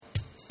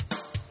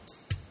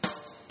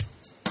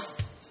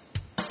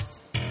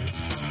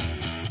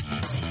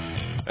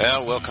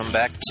Well, welcome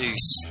back to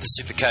the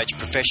Supercoach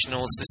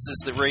Professionals. This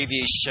is the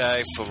review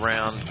show for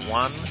round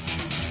one.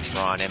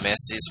 Ryan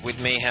MS is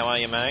with me. How are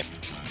you, mate?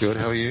 Good,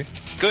 how are you?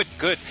 Good.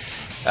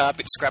 A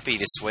bit scrappy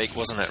this week,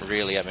 wasn't it,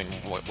 really? I mean,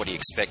 what do you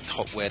expect?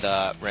 Hot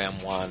weather,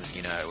 round one,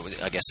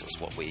 I guess it was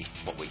what we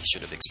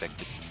should have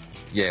expected.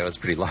 Yeah, it was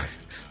pretty low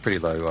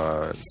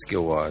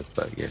skill-wise,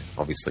 but yeah,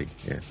 obviously,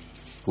 a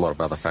lot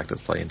of other factors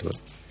play into it.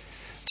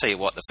 Tell you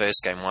what, the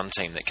first game one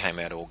team that came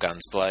out all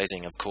guns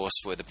blazing, of course,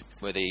 were the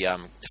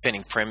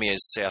defending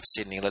premiers, South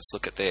Sydney. Let's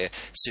look at their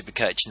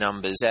Supercoach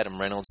numbers. Adam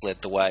Reynolds led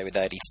the way with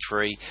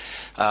 83.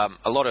 A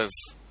lot of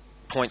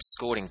points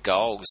scored in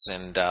goals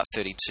and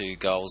 32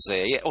 goals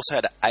there. He also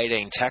had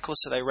 18 tackles,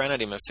 so they ran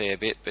at him a fair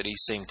bit, but he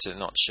seemed to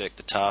not shirk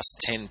the task.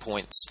 10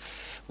 points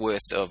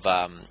worth of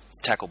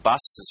tackle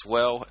busts as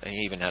well. He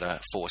even had a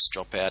forced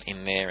dropout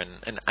in there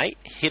and 8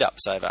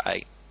 hit-ups over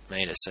 8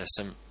 metres. So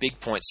some big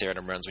points there at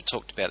him runs. We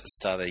talked about at the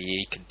start of the year.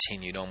 He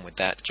continued on with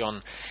that.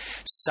 John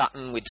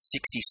Sutton with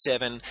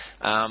 67.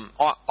 I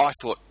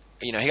thought,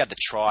 he had the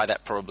try,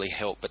 that probably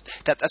helped, but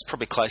that's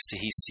probably close to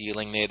his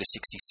ceiling there, the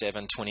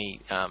 67,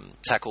 20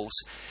 tackles.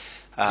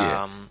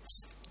 And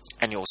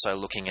you're also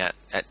looking at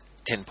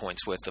 10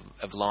 points worth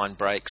of line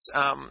breaks.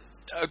 A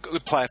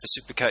good player for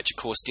Supercoach, of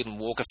course, Dylan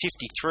Walker,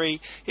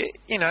 53.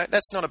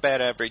 That's not a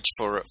bad average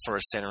for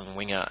a centre and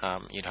winger.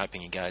 You're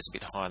hoping he goes a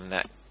bit higher than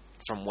that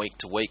from week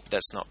to week, but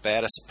that's not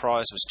bad. A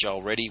surprise was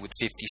Joel Reddy with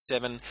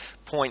 57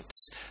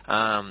 points.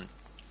 Thought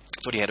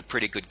he had a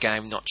pretty good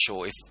game. Not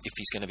sure if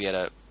he's going to be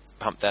able to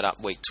pump that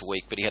up week to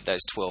week, but he had those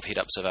 12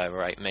 hit-ups of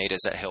over 8 metres.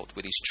 That helped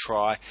with his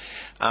try.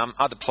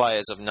 Other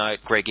players of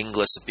note, Greg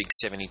Inglis, a big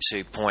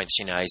 72 points.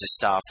 He's a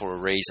star for a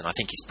reason. I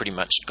think he's pretty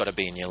much got to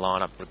be in your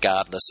lineup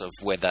regardless of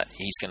whether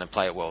he's going to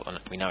play it well.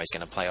 We know he's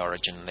going to play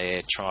Origin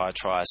there. Try,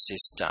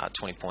 assist,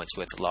 20 points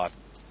worth of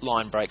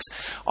line breaks.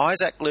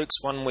 Isaac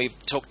Luke's one we've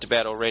talked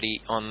about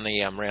already on the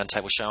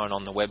roundtable show and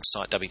on the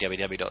website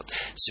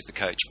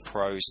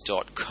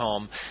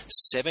www.supercoachpros.com.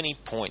 70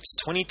 points,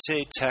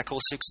 22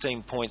 tackles,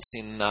 16 points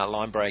in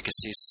line break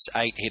assists,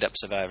 8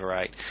 hit-ups of over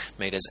 8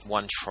 metres,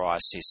 1 try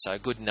assist. So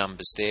good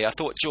numbers there. I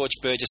thought George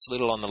Burgess a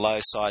little on the low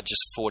side,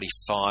 just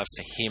 45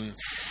 for him.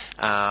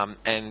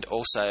 And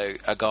also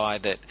a guy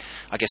that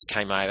I guess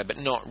came over, but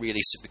not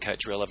really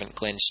Supercoach relevant,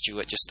 Glenn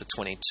Stewart, just the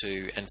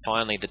 22. And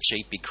finally the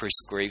cheapie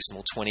Chris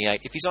Greavesmore, 28.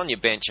 If he's on your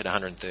bench at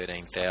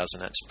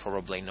 113,000, that's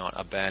probably not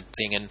a bad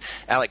thing. And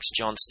Alex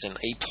Johnston,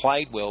 he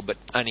played well, but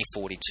only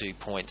 42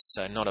 points,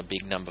 so not a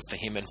big number for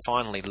him. And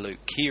finally,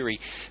 Luke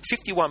Keary,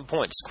 51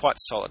 points, quite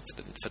solid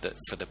for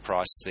the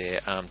price there.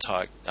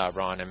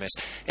 Ryan MS.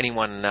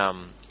 Anyone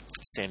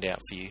stand out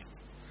for you?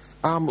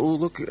 Well,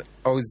 look,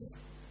 I was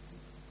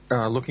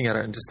looking at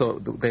it and just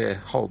thought their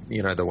whole,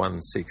 the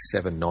 1, 6,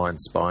 7, 9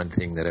 spine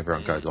thing that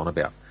everyone goes on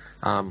about.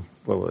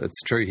 Well,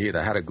 it's true here.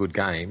 They had a good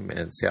game,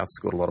 and South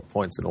scored a lot of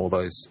points, and all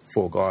those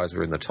 4 guys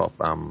were in the top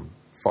 5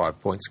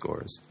 point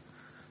scorers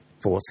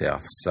for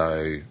South.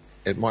 So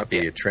it might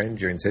be a trend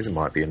during the season,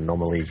 might be an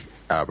anomaly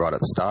right at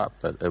the start,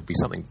 but it'll be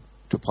something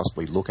to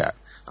possibly look at,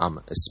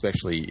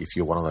 especially if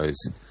you're one of those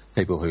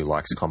people who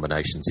likes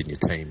combinations in your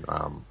team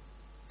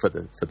for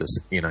this.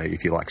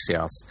 If you like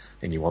Souths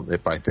and you want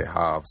both their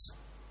halves.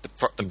 The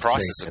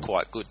prices are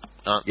quite good,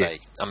 aren't they?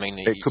 I mean,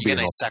 you're going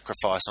to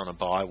sacrifice on a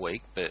bye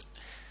week, but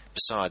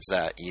besides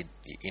that, your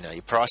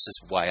price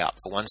is way up.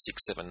 For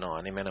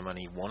 1679, the amount of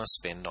money you want to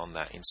spend on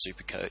that in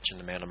Supercoach and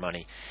the amount of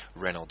money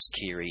Reynolds,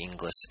 Keary,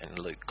 Inglis and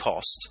Luke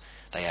cost,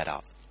 they add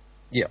up.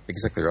 Yeah,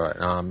 exactly right.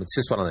 It's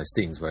just one of those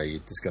things where you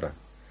just got to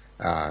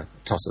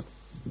toss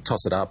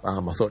it up. I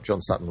thought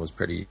John Sutton was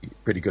pretty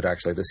good,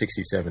 actually. The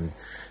 67,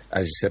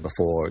 as you said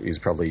before, is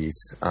probably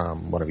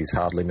one of his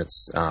hard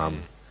limits.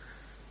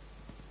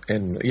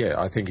 And,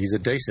 I think he's a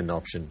decent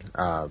option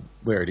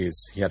where it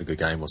is. He had a good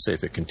game. We'll see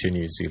if it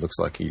continues. He looks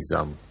like he's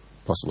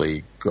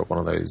possibly got one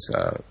of those,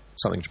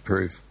 something to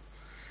prove.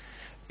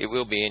 It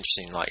will be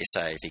interesting, like you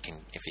say, if he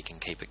can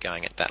keep it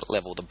going at that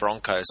level. The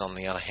Broncos, on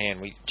the other hand,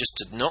 we just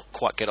did not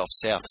quite get off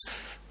Souths.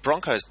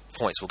 Broncos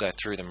points will go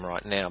through them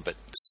right now, but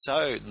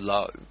so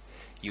low.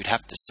 You'd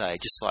have to say,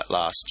 just like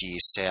last year,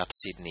 South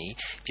Sydney,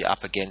 if you're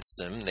up against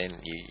them,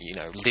 then you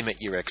limit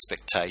your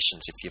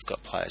expectations if you've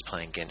got players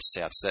playing against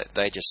Souths.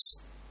 They just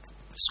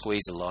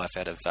squeeze the life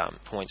out of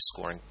point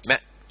scoring.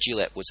 Matt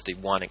Gillette was the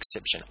one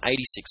exception.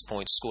 86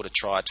 points, scored a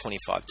try,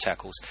 25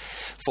 tackles,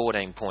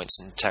 14 points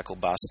in tackle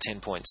bust, 10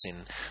 points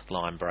in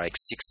line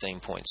breaks, 16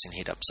 points in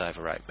hit-ups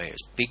over 8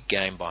 metres. Big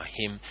game by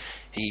him.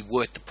 He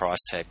worked the price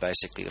tag,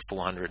 basically, the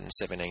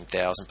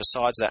 417,000.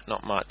 Besides that,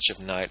 not much of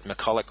note.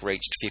 McCulloch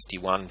reached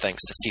 51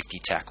 thanks to 50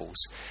 tackles.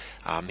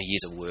 He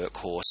is a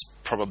workhorse,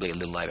 probably a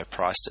little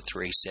overpriced at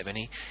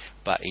 370,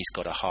 but he's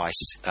got a high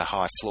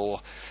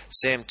floor.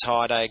 Sam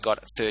Tyday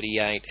got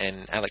 38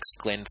 and Alex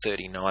Glenn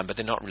 39, but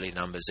they're not really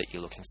numbers that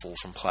you're looking for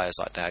from players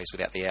like those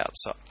without the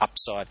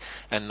upside.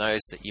 And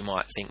those that you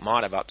might think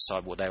might have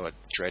upside, well, they were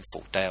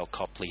dreadful. Dale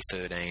Copley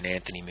 13,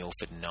 Anthony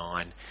Milford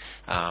 9,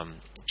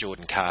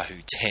 Jordan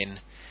Kahu 10.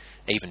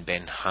 Even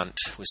Ben Hunt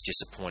was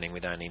disappointing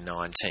with only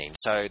 19.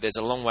 So there's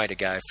a long way to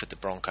go for the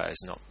Broncos.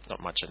 Not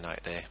much of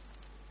note there.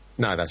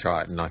 No, that's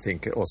right. And I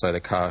think also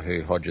the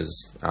Kahu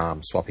Hodges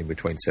swapping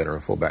between centre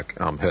and fullback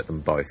hurt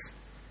them both,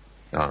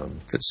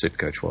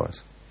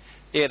 Supercoach-wise.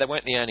 Yeah, they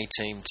weren't the only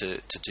team to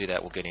do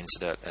that. We'll get into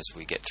that as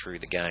we get through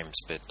the games.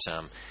 But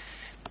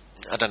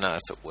I don't know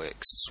if it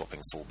works,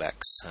 swapping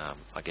fullbacks.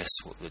 I guess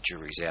the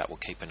jury's out. We'll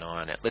keep an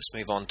eye on it. Let's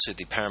move on to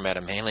the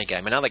Parramatta-Manly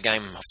game. Another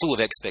game full of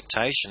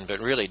expectation, but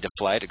really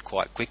deflated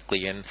quite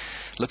quickly. And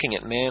looking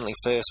at Manly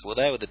first, well,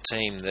 they were the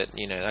team that,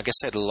 I guess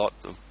they had a lot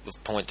of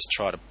points to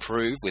try to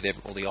prove with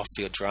all the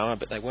off-field drama,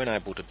 but they weren't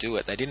able to do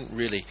it. They didn't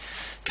really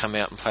come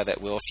out and play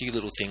that well. A few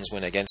little things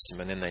went against them,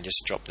 and then they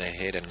just dropped their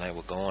head and they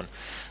were gone.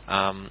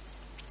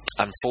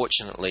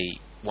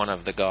 Unfortunately, one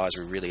of the guys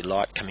we really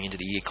liked coming into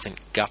the year,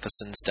 Clint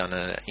Gutherson's done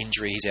an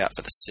injury. He's out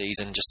for the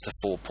season, just the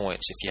 4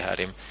 points if you had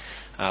him.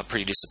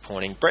 Pretty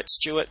disappointing. Brett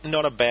Stewart,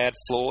 not a bad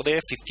floor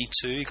there,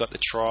 52. He got the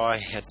try,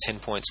 he had 10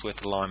 points worth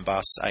of line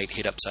busts, 8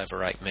 hit-ups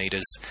over 8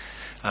 metres.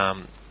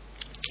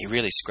 You're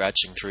really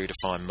scratching through to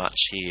find much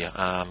here.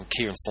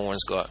 Kieran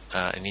Foran's got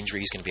an injury.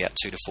 He's going to be out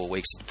 2 to 4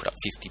 weeks. He put up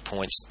 50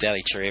 points.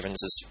 Daly Evans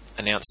has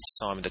announced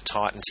to sign with the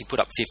Titans. He put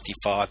up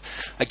 55.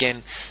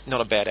 Again,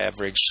 not a bad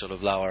average, sort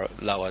of lower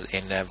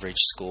end average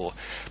score.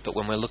 But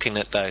when we're looking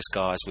at those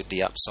guys with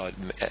the upside,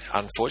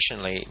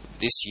 unfortunately,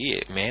 this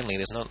year, Manly,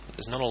 there's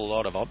not a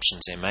lot of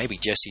options there. Maybe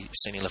Jesse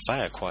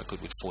Seni-Lefao quite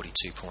good with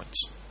 42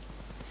 points.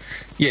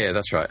 Yeah,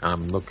 that's right.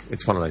 Look,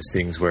 it's one of those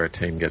things where a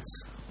team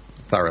gets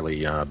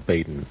thoroughly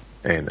beaten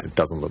and it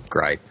doesn't look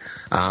great.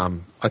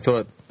 I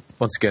thought,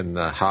 once again,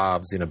 the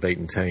halves in a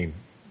beaten team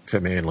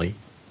for Manly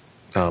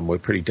were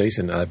pretty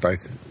decent. They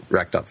both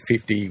racked up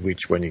 50,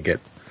 which when you get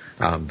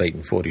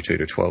beaten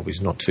 42-12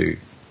 is not too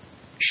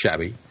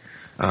shabby.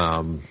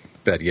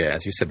 But yeah,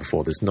 as you said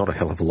before, there's not a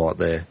hell of a lot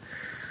there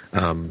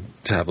to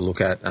have a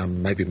look at.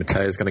 Maybe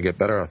Mateo's going to get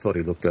better. I thought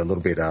he looked a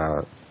little bit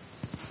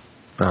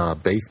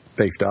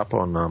beefed up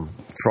on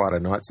Friday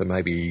night, so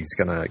maybe he's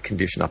going to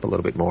condition up a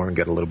little bit more and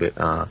get a little bit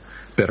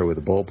better with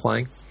the ball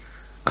playing.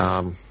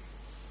 But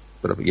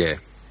yeah,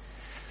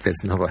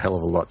 there's not a hell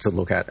of a lot to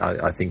look at.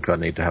 I think I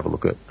need to have a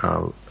look at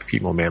a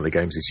few more Manly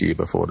games this year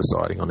before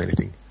deciding on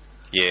anything.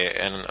 Yeah,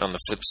 and on the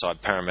flip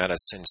side,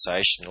 Parramatta's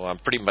sensational.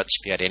 Pretty much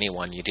if you had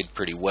anyone, you did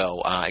pretty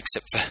well,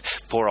 except for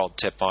poor old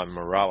Tepai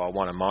Moeroa,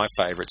 one of my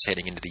favourites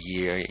heading into the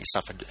year. He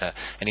suffered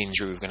an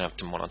injury. We're going to have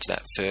to monitor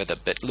that further.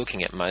 But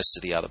looking at most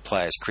of the other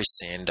players, Chris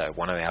Sandow,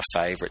 one of our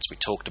favourites, we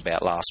talked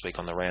about last week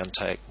on the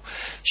Roundtable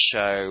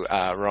show.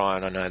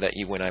 Ryan, I know that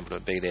you weren't able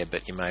to be there,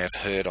 but you may have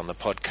heard on the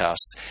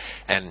podcast,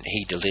 and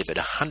he delivered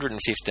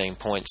 115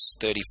 points,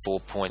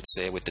 34 points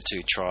there with the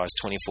 2 tries,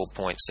 24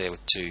 points there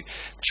with 2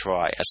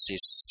 try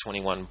assists,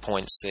 21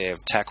 points there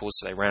of tackles,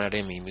 so they ran at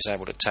him. He was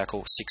able to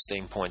tackle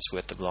 16 points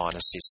worth of line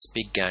assists.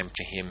 Big game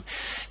for him.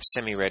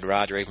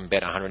 Radradra, even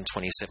better,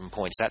 127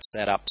 points. That's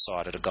that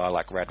upside that a guy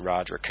like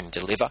Radradra can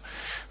deliver.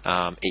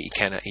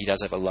 He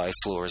does have a low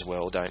floor as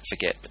well, don't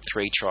forget, but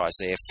 3 tries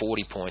there,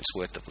 40 points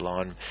worth of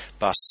line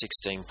bust,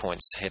 16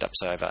 points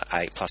hit-ups over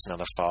 8 plus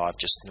another 5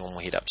 just normal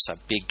hit-ups. So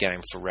big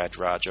game for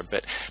Radradra,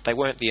 but they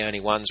weren't the only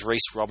ones.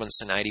 Reece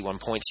Robinson, 81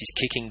 points. He's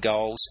kicking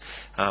goals,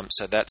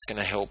 so that's going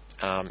to help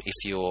if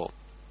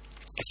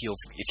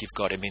you've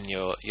got him in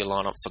your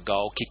lineup for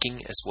goal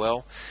kicking as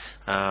well.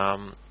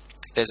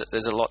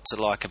 There's a lot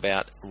to like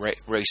about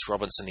Reece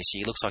Robinson this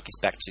year. Looks like he's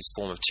back to his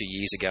form of 2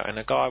 years ago. And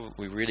a guy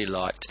we really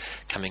liked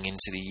coming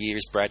into the year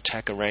is Brad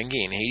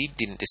Takarangi, and he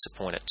didn't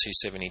disappoint at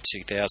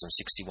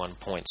 272,061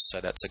 points.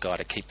 So that's a guy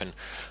to keep an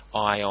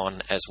eye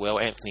on as well.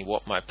 Anthony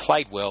Watmoe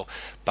played well,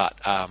 but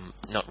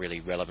not really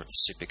relevant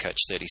for Supercoach,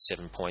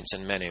 37 points.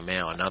 And Manu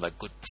Mao, another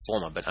good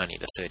performer, but only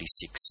the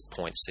 36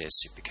 points there,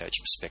 Supercoach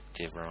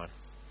perspective, Ryan.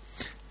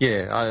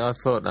 Yeah, I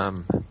thought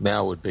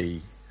Mao would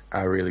be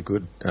a really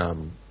good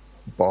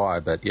buy,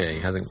 but yeah, he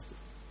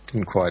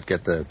didn't quite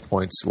get the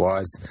points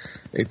wise.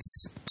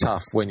 It's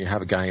tough when you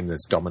have a game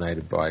that's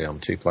dominated by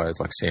 2 players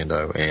like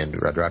Sandow and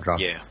Radradra.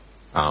 Yeah.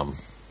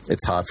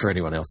 It's hard for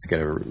anyone else to get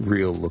a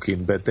real look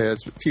in, but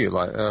there's a few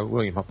like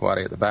William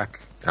Hopewadi at the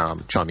back,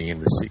 chiming in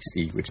with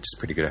 60, which is a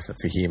pretty good effort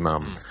for him.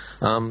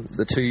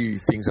 The 2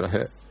 things that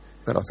I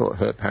thought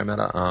hurt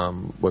Parramatta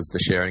was the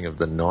sharing of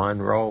the 9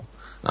 role.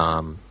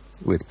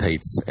 With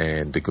Peets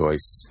and De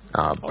Gois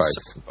both.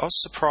 I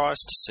was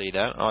surprised to see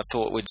that. I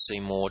thought we'd see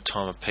more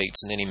time of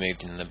Peets, and then he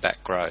moved in the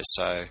back row,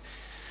 so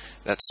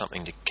that's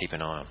something to keep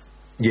an eye on.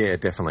 Yeah,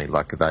 definitely.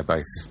 Like, they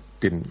both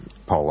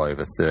didn't poll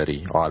over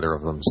 30, either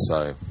of them,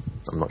 so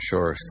I'm not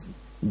sure if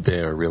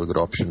they're a really good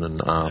option,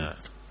 and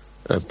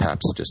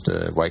perhaps just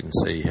wait and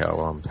see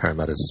how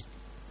Parramatta's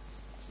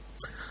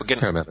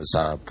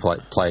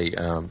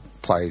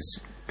plays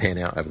pan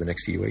out over the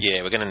next few weeks.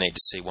 Yeah, we're going to need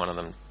to see one of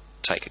them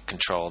take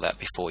control of that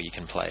before you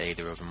can play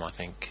either of them, I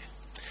think.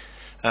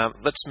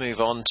 Let's move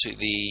on to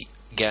the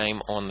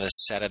game on the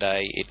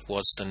Saturday. It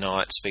was the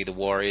Knights v the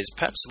Warriors.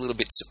 Perhaps a little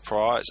bit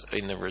surprised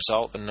in the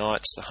result. The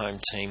Knights, the home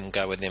team,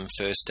 go with them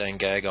first. Dane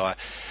Gagai,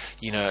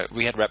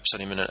 we had wraps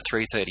on him at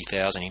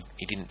 330,000.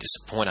 He didn't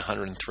disappoint.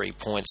 103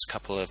 points, a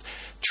couple of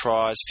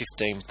tries,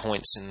 15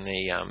 points in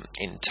the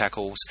in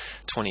tackles,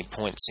 20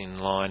 points in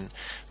line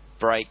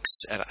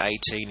breaks and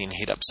 18 in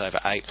hit-ups over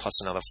 8,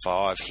 plus another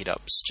 5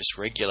 hit-ups just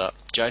regular.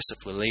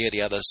 Joseph Lalia,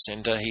 the other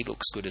centre, he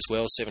looks good as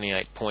well,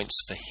 78 points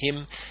for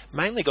him.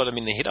 Mainly got him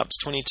in the hit-ups,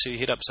 22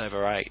 hit-ups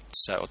over 8,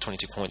 or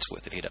 22 points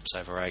worth of hit-ups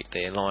over 8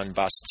 there. Line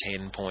bust,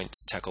 10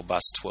 points, tackle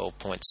bust, 12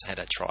 points, had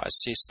a try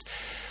assist.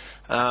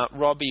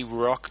 Robbie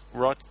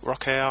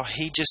Rockow,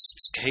 he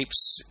just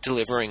keeps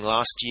delivering.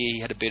 Last year he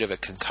had a bit of a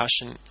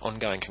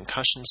ongoing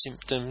concussion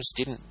symptoms,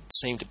 didn't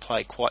seem to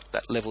play quite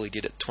that level he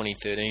did at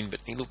 2013, but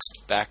he looks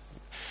back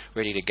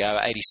ready to go.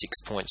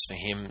 86 points for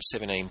him,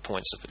 17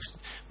 points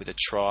with a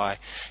try,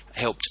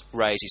 helped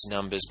raise his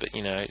numbers, but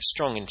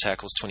strong in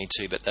tackles,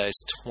 22, but those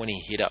 20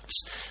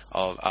 hit-ups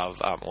or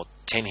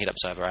 10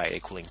 hit-ups over 8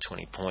 equaling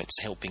 20 points,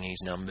 helping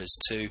his numbers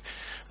too.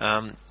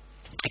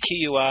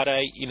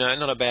 Kiuade,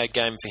 not a bad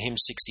game for him,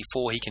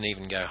 64. He can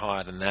even go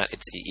higher than that.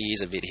 He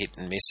is a bit hit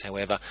and miss,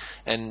 however.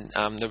 And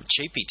the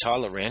cheapie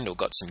Tyler Randall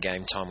got some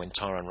game time when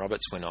Tyrone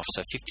Roberts went off,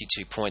 so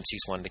 52 points.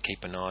 He's one to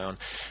keep an eye on.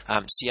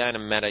 Siona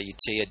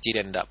Matautia did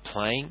end up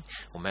playing,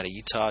 or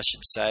Matauta, I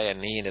should say,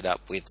 and he ended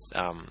up with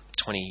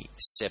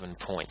 27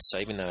 points. So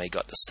even though he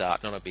got the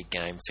start, not a big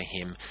game for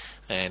him,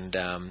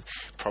 and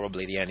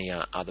probably the only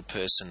other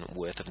person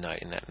worth of note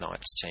in that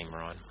Knights team,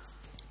 Ryan.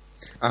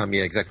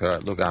 Yeah, exactly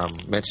right. Look,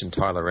 mentioned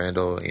Tyler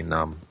Randall in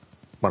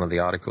one of the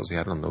articles we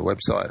had on the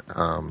website,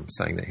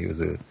 saying that he was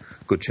a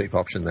good cheap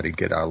option, that he'd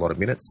get a lot of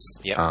minutes,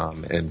 yep.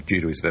 And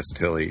due to his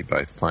versatility,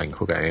 both playing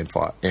hooker and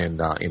in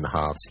the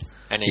halves,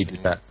 and he even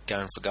did that.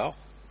 Going for goal.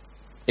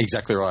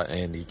 Exactly right,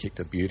 and he kicked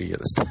a beauty at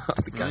the start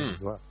of the game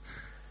as well.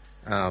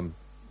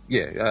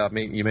 I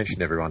mean, you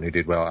mentioned everyone who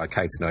did well.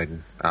 Kate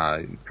Snowden,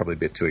 probably a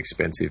bit too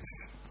expensive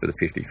for the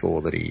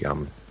 54 that he.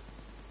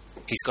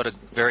 He's got a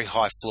very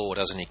high floor,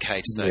 doesn't he,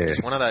 Kate? Yeah.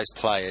 He's one of those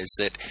players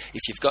that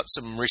if you've got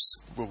some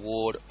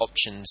risk-reward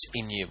options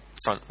in your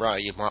front row,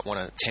 you might want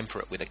to temper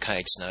it with a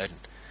Kate Snowden,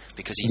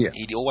 because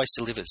he always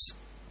delivers.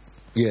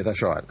 Yeah,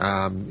 that's right.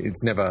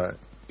 It's never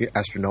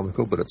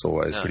astronomical, but it's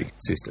always pretty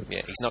consistent.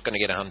 Yeah, he's not going to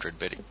get 100,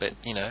 but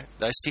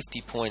those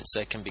 50 points,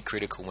 they can be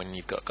critical when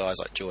you've got guys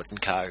like Jordan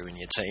Kau in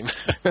your team.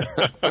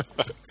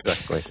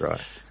 Exactly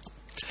right.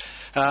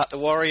 The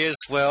Warriors,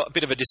 well, a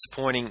bit of a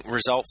disappointing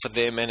result for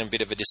them and a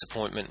bit of a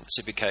disappointment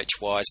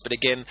Supercoach-wise. But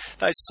again,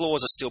 those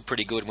floors are still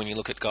pretty good when you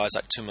look at guys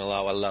like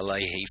Tumaloa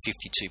Lalehi,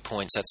 52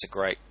 points. That's a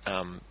great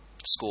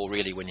score,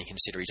 really, when you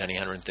consider he's only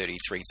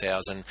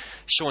 133,000.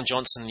 Sean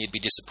Johnson, you'd be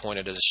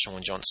disappointed as a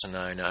Sean Johnson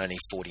owner, only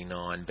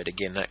 49, but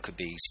again, that could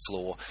be his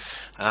floor.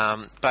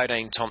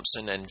 Bodine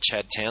Thompson and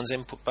Chad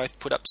Townsend both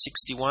put up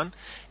 61,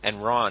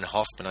 and Ryan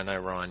Hoffman, I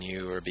know Ryan,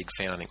 you were a big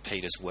fan, I think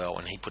Pete as well,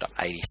 and he put up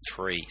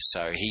 83,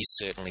 so he's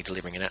certainly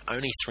delivering, and at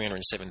only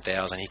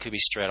 307,000, he could be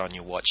straight on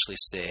your watch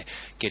list there.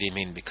 Get him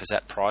in, because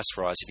that price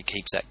rise, if he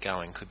keeps that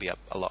going, could be up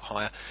a lot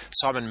higher.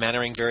 Simon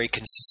Mannering, very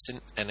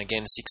consistent, and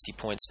again, 60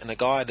 points, and a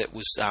guy that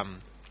was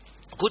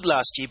good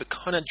last year, but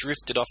kind of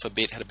drifted off a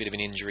bit, had a bit of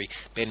an injury.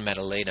 Ben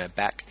Madaleno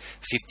back,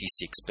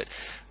 56. But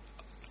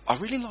I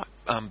really like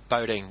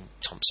Bodine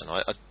Thompson.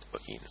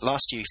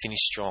 Last year he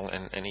finished strong,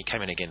 and he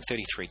came in again,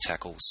 33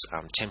 tackles,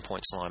 10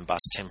 points line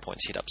bust, 10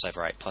 points hit ups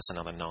over 8, plus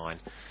another 9.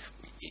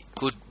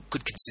 Good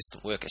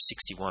consistent work at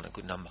 61, a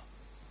good number.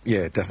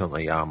 Yeah,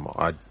 definitely.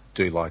 I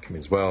do like him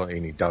as well,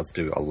 and he does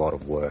do a lot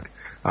of work.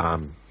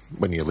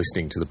 When you're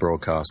listening to the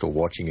broadcast or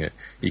watching it,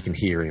 you can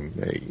hear him.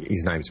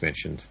 His name's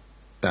mentioned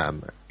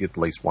at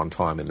least one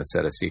time in the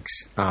set of 6,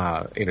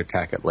 in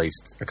attack at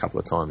least a couple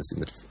of times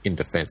in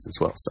defence as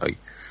well. So he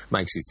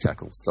makes his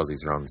tackles, does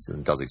his runs,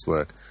 and does his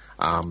work.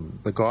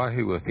 The guy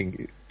who I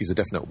think is a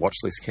definite watch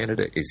list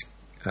candidate is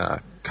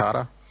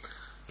Carter.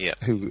 Yeah.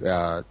 Who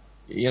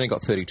he only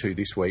got 32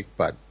 this week,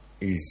 but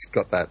he's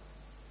got that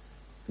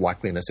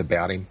likeliness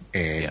about him,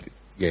 and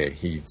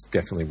he's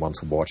definitely one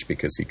to watch,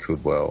 because he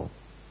could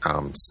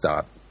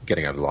start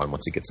getting over the line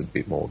once he gets a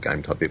bit more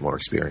game time, a bit more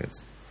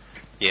experience.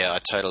 Yeah, I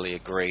totally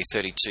agree.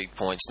 32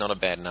 points, not a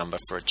bad number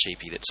for a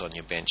cheapie that's on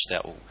your bench.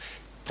 That will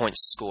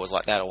points scores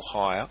like that or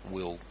higher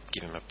will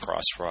give him a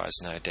price rise,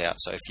 no doubt.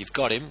 So if you've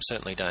got him,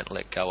 certainly don't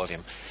let go of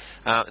him.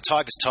 The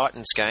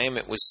Tigers-Titans game,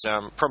 it was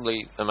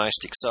probably the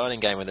most exciting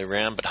game of the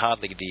round, but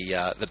hardly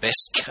the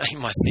best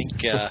game, I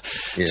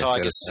think.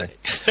 Tigers,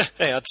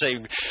 our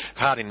team,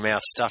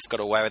 hard-in-mouth stuff, got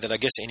away with it. I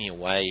guess any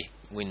away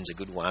win's a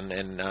good one.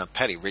 And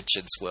Paddy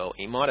Richards, well,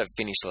 he might have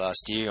finished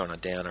last year on a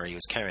downer. He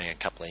was carrying a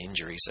couple of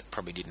injuries that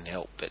probably didn't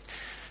help, but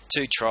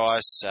 2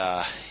 tries,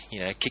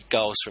 kick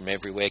goals from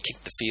everywhere,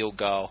 kicked the field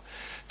goal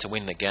to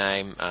win the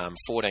game,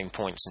 14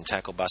 points in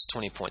tackle bust,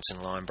 20 points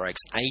in line breaks,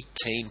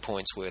 18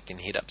 points worth in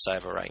hit-ups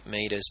over 8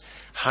 metres,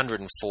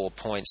 104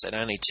 points at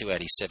only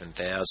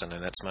 287,000,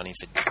 and that's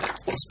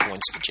that's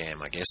points for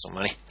Jam, I guess, or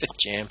money for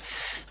Jam.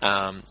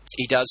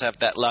 He does have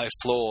that low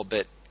floor,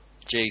 but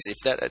geez, if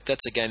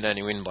that's a game they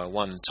only win by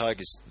one, the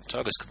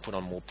Tigers could put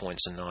on more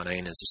points than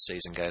 19 as the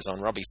season goes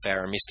on. Robbie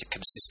Farah missed a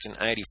consistent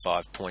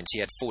 85 points. He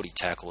had 40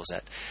 tackles.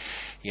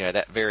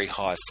 That very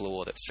high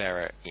floor that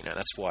Farah,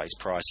 that's why his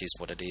price is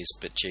what it is.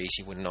 But geez,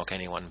 he wouldn't knock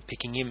anyone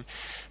picking him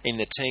in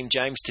the team.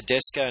 James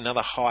Tedesco,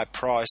 another high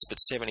price, but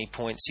 70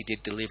 points he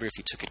did deliver if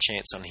you took a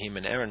chance on him.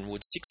 And Aaron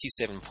Wood,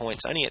 67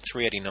 points, only at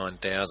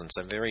 389,000.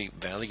 So very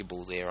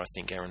valuable there. I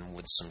think Aaron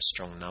Wood, some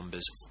strong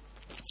numbers.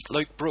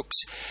 Luke Brooks,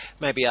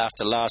 maybe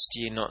after last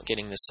year not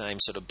getting the same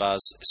sort of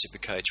buzz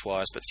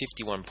Supercoach-wise, but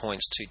 51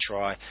 points, 2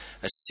 try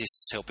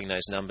assists helping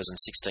those numbers, and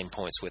 16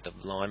 points worth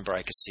of line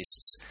break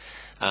assists.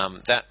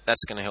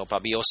 That's going to help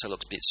up. He also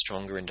looks a bit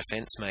stronger in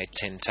defence, made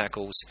 10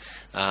 tackles,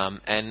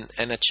 and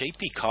a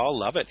cheapie, Kyle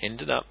Lovett,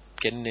 ended up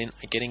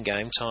getting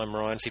game time.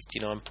 Ryan,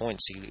 59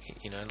 points.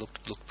 He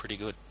looked pretty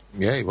good.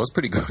 Yeah, he was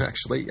pretty good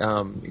actually.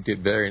 He did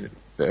very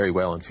very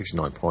well in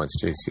 59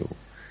 points. Jeez,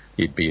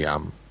 you'd be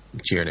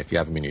cheering if you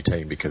have him in your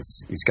team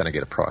because he's going to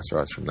get a price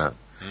rise from that.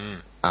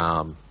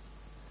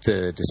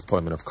 The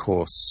disappointment, of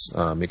course,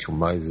 Mitchell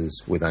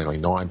Moses with only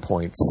 9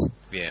 points.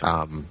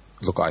 Yeah.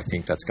 Look, I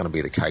think that's going to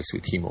be the case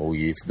with him all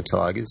year for the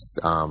Tigers.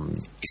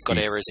 He's got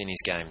errors in his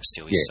game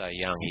still. He's so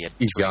young. He had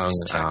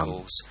missed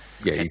tackles.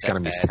 He's going to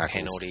miss tackles.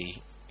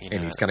 Penalty.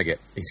 And he's going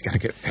to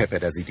get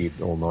peppered as he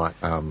did all night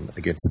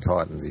against the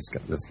Titans. He's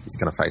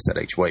going to face that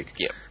each week.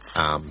 Yep.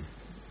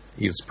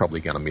 He was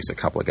probably going to miss a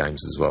couple of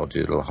games as well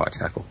due to a high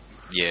tackle.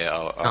 Yeah,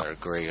 I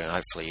agree.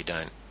 Hopefully you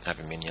don't have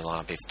him in your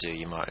lineup. If you do,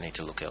 you might need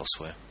to look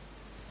elsewhere.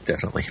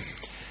 Definitely.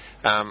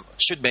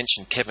 Should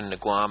mention Kevin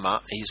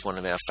Nguama. He's one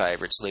of our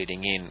favourites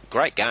leading in.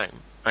 Great game.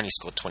 Only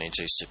scored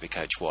 22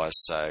 Supercoach-wise,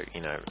 so,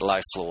 low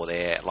floor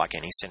there, like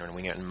any centre and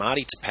winger. And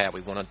Marty Tapau,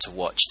 we wanted to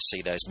watch to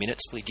see those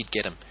minutes, but he did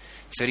get them.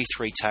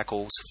 33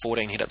 tackles,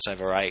 14 hit-ups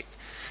over 8,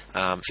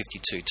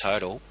 52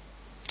 total,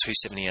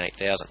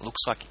 278,000.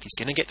 Looks like if he's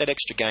going to get that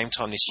extra game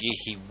time this year,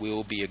 he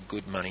will be a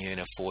good money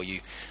earner for you.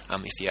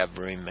 If you have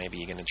room, maybe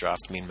you're going to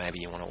draft him in, maybe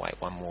you want to wait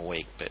one more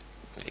week, but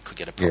it could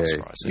get a price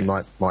rise. You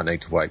might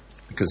need to wait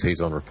because he's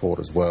on report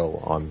as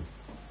well. I'm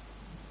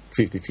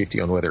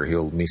 50-50 on whether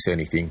he'll miss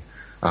anything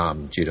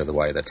due to the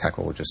way the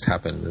tackle just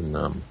happened.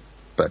 And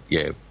but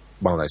yeah,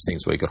 one of those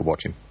things where you've got to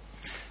watch him.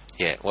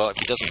 Yeah, well, if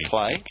he doesn't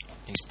play,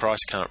 his price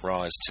can't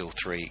rise till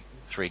three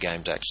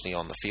games actually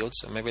on the field,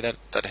 so maybe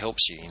that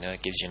helps you.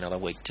 It gives you another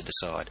week to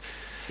decide.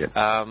 Yep.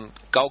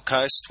 Gold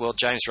Coast, well,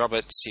 James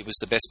Roberts, he was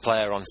the best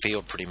player on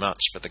field pretty much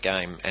for the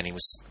game, and he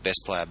was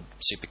best player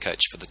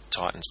Supercoach for the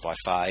Titans by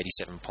far.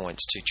 87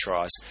 points, 2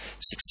 tries,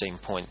 16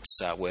 points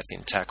worth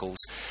in tackles.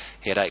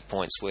 He had 8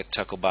 points worth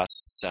tackle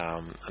busts,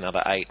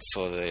 another 8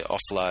 for the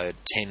offload,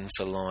 10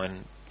 for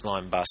line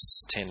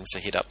busts, 10 for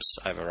hit-ups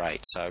over 8.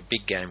 So a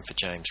big game for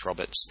James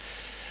Roberts.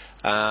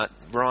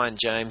 Ryan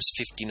James,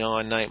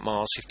 59, Nate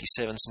Miles,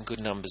 57, some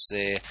good numbers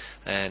there,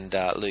 and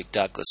Luke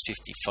Douglas,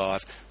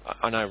 55.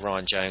 I know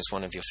Ryan James,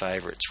 one of your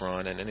favourites,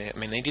 Ryan,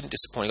 and he didn't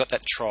disappoint. He got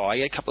that try.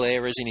 He had a couple of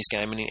errors in his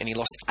game, and he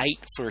lost 8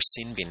 for a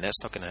sin bin.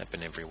 That's not going to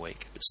happen every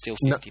week, but still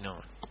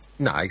 59.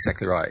 No,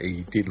 exactly right.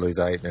 He did lose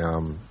 8,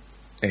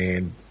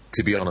 and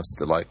to be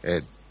honest,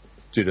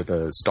 due to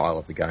the style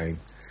of the game,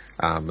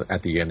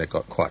 at the end it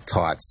got quite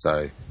tight.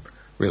 So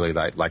really,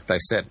 they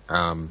set.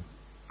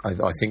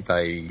 I think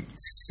they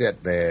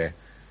set their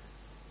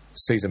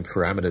season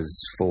parameters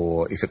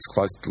for if it's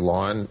close to the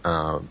line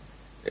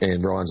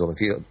and Ryan's on the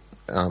field,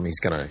 he's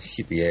going to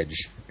hit the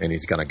edge and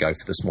he's going to go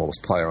for the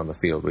smallest player on the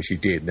field, which he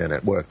did, and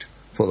it worked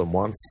for them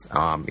once.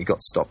 He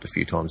got stopped a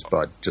few times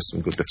by just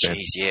some good defence.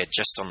 Jeez, yeah,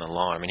 just on the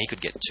line. He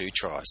could get 2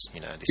 tries.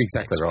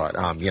 Exactly right.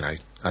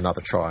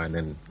 Another try and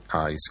then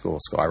his score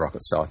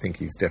skyrockets. So I think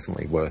he's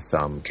definitely worth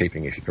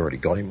keeping if you've already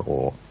got him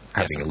or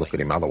having a look at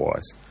him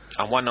otherwise.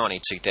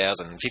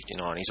 192,000,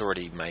 59, he's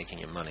already making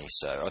your money,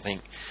 so I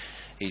think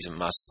he's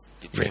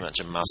pretty much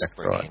a must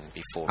bring in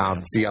before.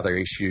 The other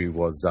issue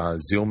was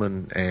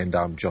Zillman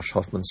and Josh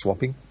Hoffman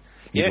swapping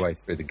midway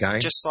through the game.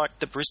 Just like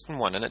the Brisbane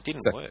one, and it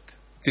didn't work.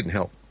 Didn't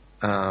help.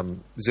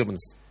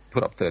 Zillman's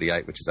put up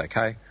 38, which is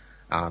okay.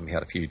 He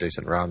had a few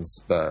decent runs,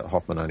 but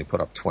Hoffman only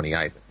put up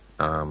 28.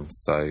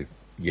 So,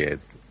 yeah,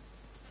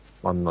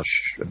 I'm not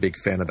a big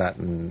fan of that,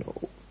 and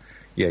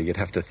yeah, you'd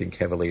have to think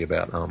heavily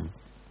about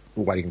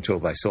waiting until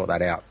they sort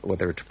that out,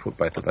 whether to put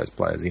both of those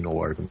players in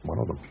or even one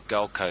of them.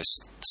 Gold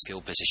Coast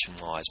skill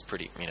position-wise,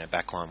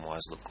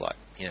 backline-wise, look like,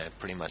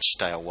 pretty much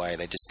stay away.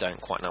 They just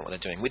don't quite know what they're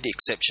doing, with the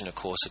exception, of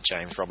course, of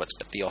James Roberts.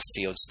 But the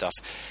off-field stuff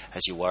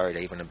has you worried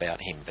even about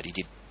him. But he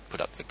did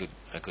put up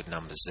a good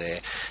numbers there.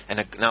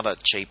 And another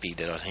cheapie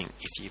that I think,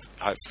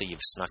 hopefully you've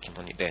snuck him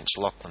on your bench,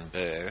 Lachlan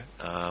Burr,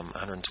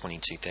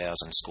 122,000,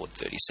 scored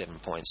 37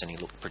 points, and he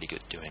looked pretty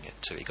good doing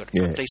it too. He got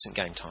a decent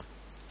game time.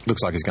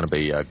 Looks like he's going to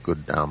be a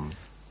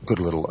good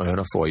little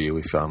earner for you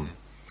if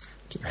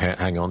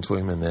hang on to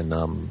him and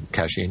then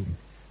cash in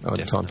when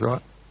the time's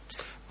right.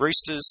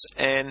 Roosters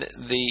and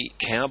the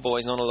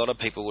Cowboys. Not a lot of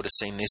people would have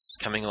seen this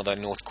coming, although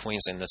North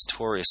Queensland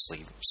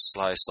notoriously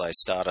slow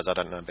starters. I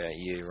don't know about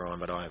you, Ryan,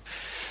 but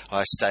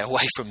I stay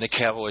away from the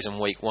Cowboys in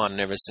week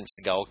one. Ever since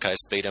the Gold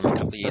Coast beat them a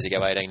couple of years ago,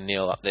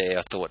 18-0 up there,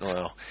 I thought,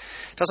 well,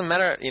 it doesn't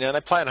matter.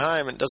 They play at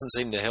home, and it doesn't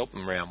seem to help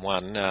them round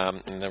one.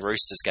 And the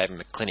Roosters gave them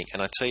a clinic.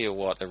 And I tell you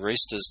what, the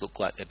Roosters look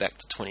like they're back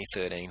to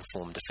 2013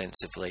 form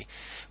defensively,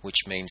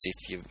 which means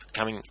if you've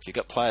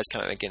got players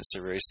coming against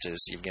the Roosters,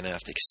 you're going to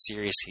have to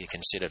seriously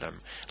consider them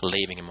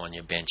leaving them on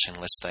your bench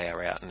unless they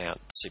are out and out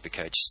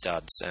Supercoach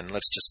studs. And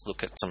let's just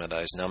look at some of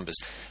those numbers.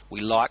 We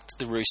liked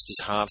the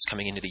Roosters halves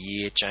coming into the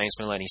year. James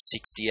Maloney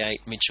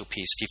 68, Mitchell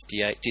Pearce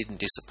 58, didn't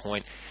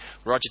disappoint.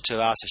 Roger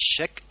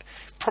Tuivasa-Sheck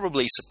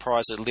probably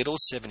surprised a little,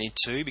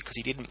 72, because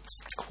he didn't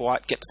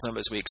quite get the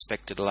numbers we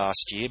expected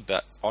last year,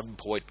 but on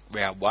point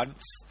Rd1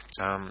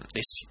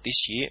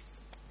 this year.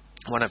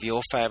 One of your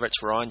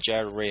favourites, Ryan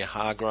Jared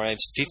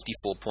Ria-Hargraves,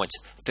 54 points,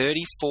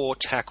 34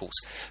 tackles.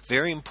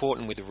 Very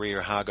important with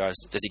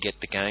Ria-Hargraves. Does he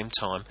get the game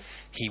time?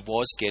 He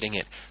was getting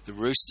it. The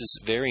Roosters,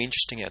 very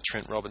interesting how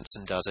Trent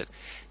Robinson does it.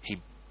 He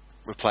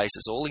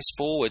replaces all his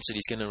forwards that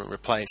he's going to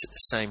replace at the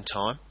same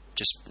time,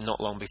 just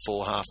not long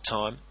before half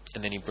time,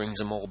 and then he brings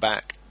them all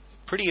back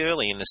pretty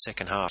early in the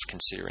second half,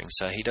 considering.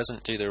 So he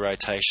doesn't do the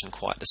rotation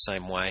quite the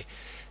same way,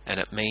 and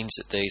it means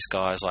that these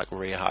guys like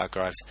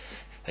Ria-Hargraves,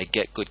 they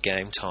get good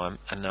game time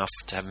enough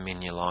to have him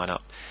in your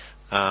lineup.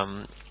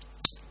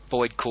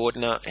 Boyd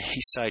Cordner,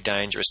 he's so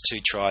dangerous. 2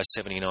 tries,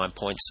 79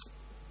 points.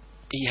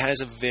 He has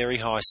a very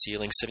high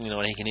ceiling,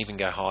 79. He can even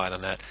go higher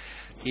than that.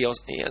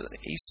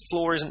 His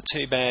floor isn't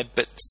too bad,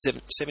 but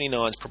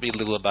 79 is probably a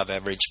little above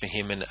average for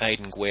him. And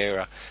Aidan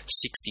Guerra,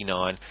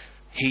 69.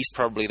 He's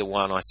probably the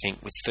one, I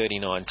think, with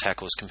 39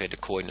 tackles compared to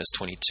Cordner's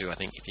 22. I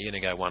think if you're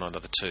going to go one out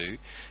of the two,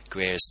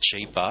 Guerra's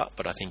cheaper,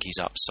 but I think his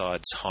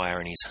upside's higher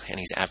and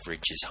his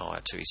average is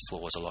higher too. His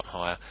floor's a lot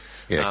higher.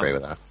 Yeah, I agree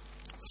with that.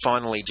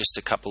 Finally, just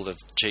a couple of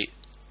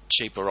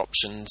cheaper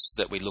options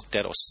that we looked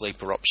at, or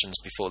sleeper options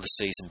before the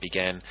season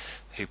began,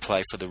 who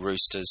play for the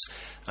Roosters.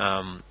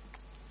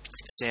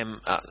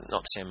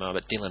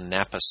 Dylan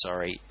Napa,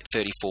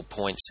 34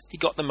 points. He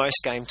got the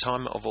most game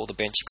time of all the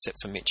bench except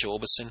for Mitch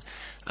Orbison,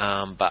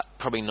 but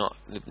probably not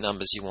the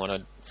numbers you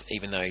wanted,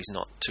 even though he's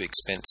not too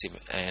expensive.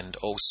 And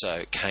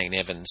also Kane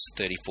Evans,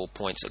 34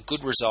 points. A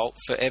good result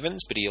for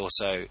Evans, but he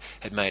also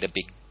had made a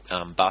big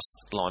line bust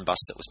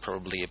that was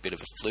probably a bit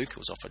of a fluke. It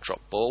was off a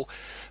drop ball.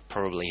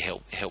 Probably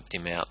helped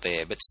him out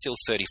there. But still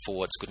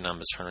 34, it's good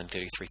numbers for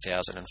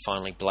 133,000. And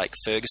finally Blake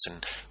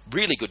Ferguson,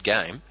 really good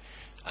game.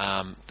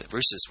 The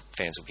Roosters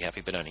fans will be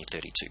happy, but only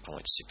 32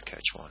 points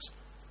Supercoach-wise.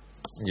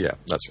 Yeah,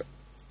 that's right.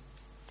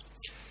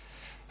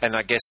 And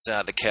I guess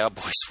the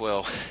Cowboys,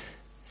 well,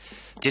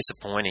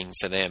 disappointing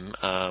for them.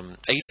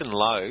 Ethan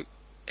Lowe,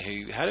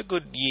 who had a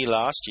good year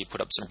last year, put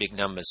up some big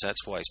numbers.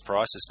 That's why his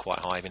price is quite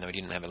high, even though he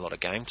didn't have a lot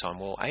of game time.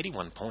 Well,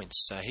 81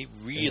 points. So he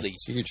really...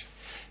 it's huge.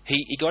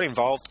 He got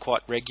involved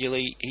quite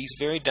regularly. He's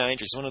very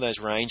dangerous. One of those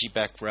rangy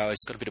back rows.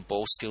 He's got a bit of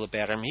ball skill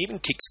about him. He even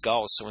kicks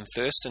goals. So when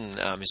Thurston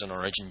is on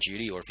Origin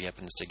duty, or if he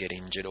happens to get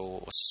injured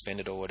or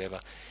suspended or whatever,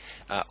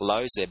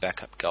 Lowe's their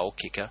backup goal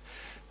kicker.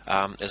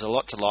 There's a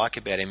lot to like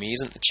about him. He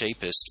isn't the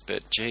cheapest,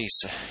 but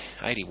geez,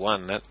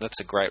 81, that's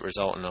a great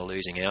result in a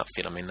losing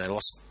outfit. I mean, they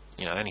lost...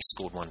 only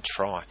scored 1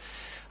 try.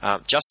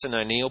 Justin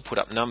O'Neill put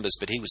up numbers,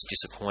 but he was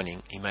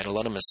disappointing. He made a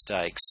lot of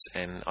mistakes,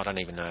 and I don't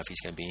even know if he's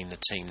going to be in the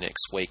team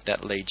next week.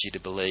 That leads you to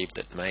believe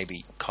that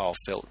maybe Kyle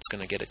Felt's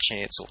going to get a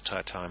chance, or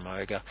Toto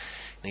Moga.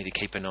 Need to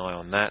keep an eye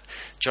on that.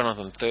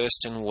 Jonathan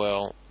Thurston,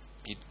 well,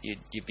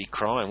 you'd be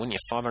crying, wouldn't you?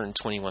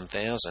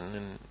 521,000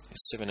 and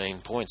 17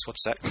 points.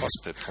 What's that cost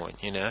per point,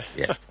 Yeah,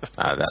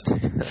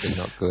 that is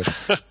not good.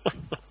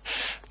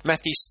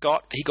 Matthew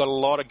Scott, he got a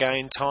lot of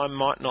game time.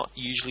 Might not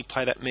usually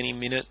play that many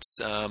minutes,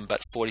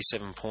 but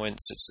 47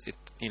 points.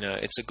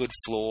 It's a good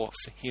floor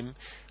for him,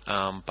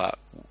 but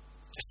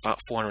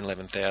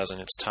 411,000,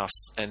 it's tough.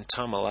 And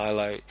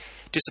Tamalolo,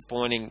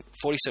 disappointing.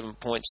 47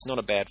 points, not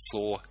a bad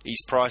floor.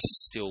 His price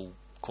is still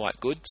quite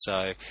good,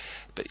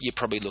 but you're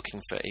probably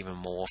looking for even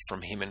more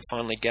from him. And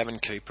finally, Gavin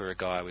Cooper, a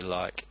guy we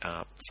like,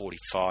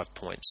 45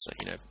 points. So,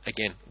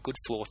 again, good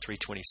floor,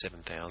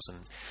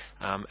 327,000.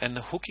 And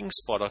the hooking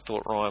spot, I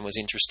thought, Ryan, was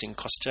interesting.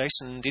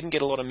 Jason didn't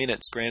get a lot of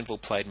minutes. Granville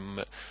played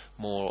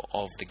more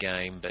of the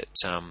game, but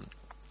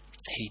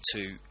he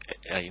too,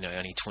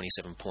 only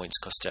 27 points,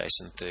 cost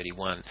Jason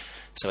 31.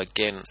 So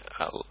again,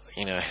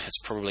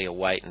 it's probably a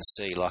wait and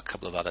see, like a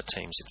couple of other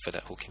teams for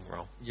that hooking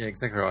role. Yeah,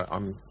 exactly right.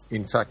 I'm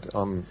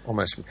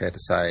almost prepared to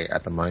say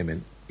at the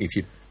moment,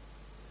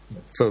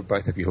 for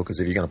both of your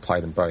hookers, if you're going to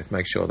play them both,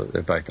 make sure that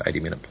they're both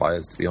 80-minute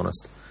players, to be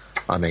honest.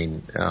 I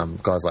mean,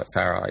 guys like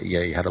Farah,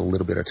 he had a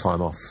little bit of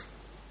time off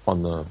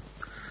on the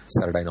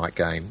Saturday night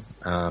game,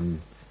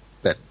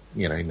 but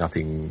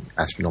nothing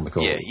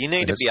astronomical. Yeah, you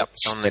need to be up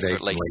on there for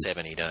at least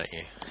 70, don't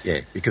you?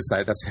 Yeah, because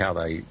that's how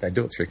they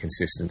do it, through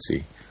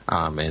consistency,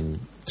 and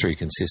through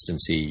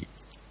consistency,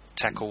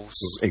 tackles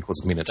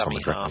equals minutes dummy on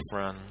the ground, half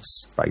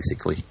runs,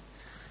 basically.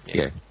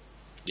 Yeah,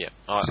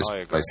 I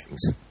agree. Those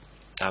things.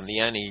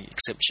 The only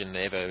exception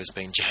ever has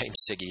been James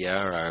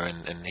Seguiaro,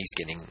 and he's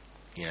getting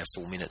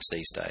full minutes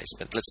these days.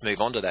 But let's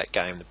move on to that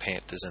game, the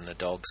Panthers and the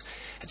Dogs.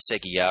 And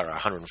Seguiaro,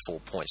 104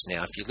 points.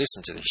 Now, if you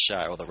listen to the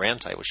show, or the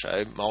Roundtable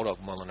show, Moldog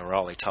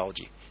Molinaroli told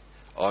you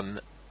on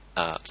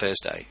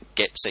Thursday,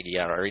 get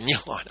Seguiaro in your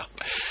lineup.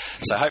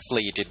 So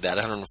hopefully you did that,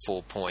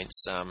 104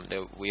 points.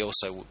 We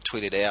also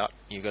tweeted out,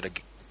 you've got to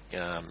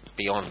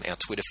be on our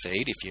Twitter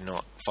feed if you're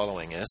not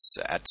following us,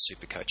 at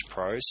Supercoach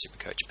Pros,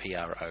 Supercoach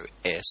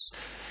PROS.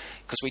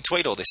 Because we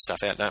tweet all this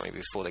stuff out, don't we,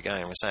 before the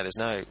game? We say if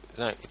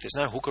there's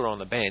no hooker on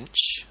the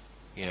bench,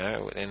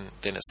 then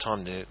it's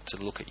time to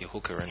look at your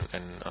hooker,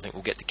 and I think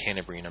we'll get to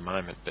Canterbury in a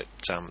moment, but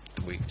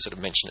we sort of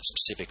mentioned it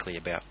specifically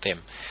about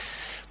them.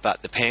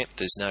 But the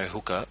Panthers, no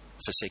hooker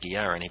for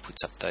Seguiaro, and he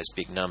puts up those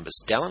big numbers.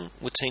 Dallin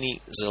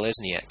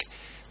Watini-Zelezniak,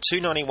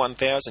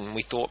 291,000.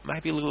 We thought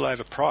maybe a little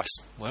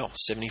overpriced. Well,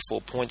 74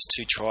 points,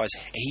 2 tries.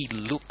 He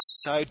looks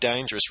so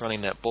dangerous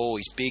running that ball.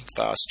 He's big,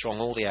 fast, strong,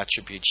 all the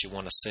attributes you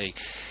want to see.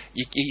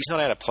 He's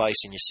not out of place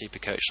in your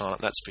Supercoach lineup,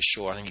 that's for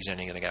sure. I think he's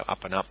only going to go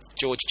up and up.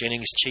 George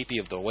Jennings, cheapie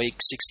of the week,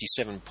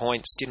 67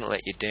 points, didn't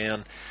let you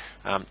down.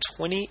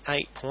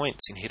 28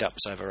 points in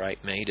hit-ups over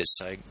 8 metres,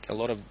 so a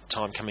lot of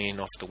time coming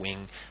in off the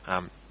wing,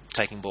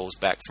 taking balls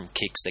back from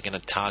kicks. They're going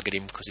to target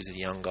him because he's a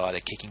young guy.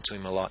 They're kicking to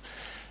him a lot.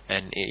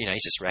 And,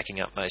 he's just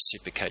racking up those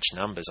Supercoach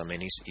numbers. I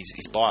mean,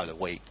 he's buy of the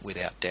week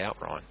without doubt,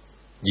 Ryan.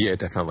 Yeah,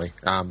 definitely.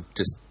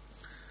 Just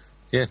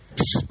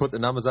put the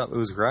numbers up. It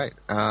was great.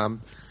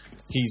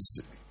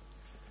 He's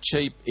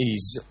cheap.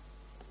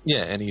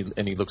 And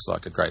he looks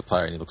like a great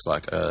player, and he looks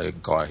like a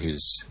guy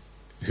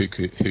who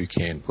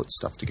can put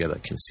stuff together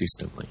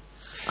consistently.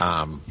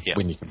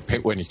 When you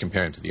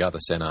compare him to the other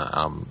centre,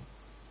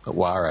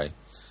 Ware.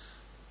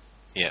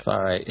 Yeah.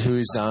 Ware,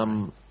 who's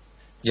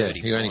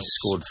he only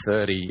scored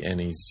 30, and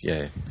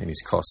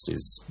his cost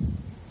is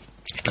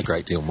a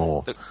great deal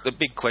more. The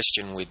big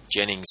question with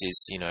Jennings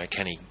is,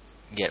 can he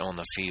get on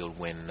the field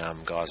when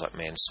guys like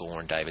Mansour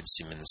and David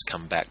Simmons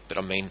come back? But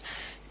I mean,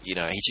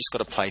 he's just got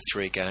to play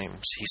 3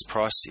 games. His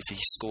price, if he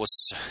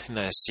scores in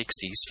those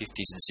 60s,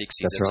 50s, and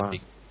 60s, that's right. A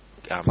big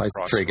plays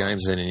price 3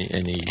 games, and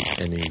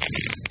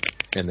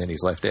then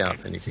he's left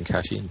out, and you can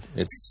cash in.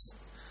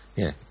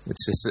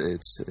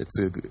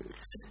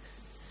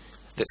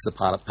 That's the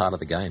part of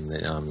the game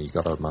that you've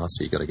got to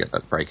master. You've got to get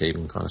that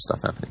break-even kind of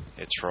stuff happening.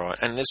 That's right.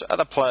 And there's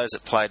other players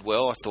that played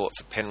well, I thought,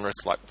 for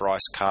Penrith, like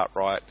Bryce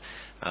Cartwright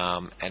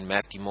and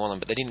Matthew Moreland,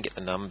 but they didn't get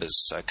the numbers.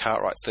 So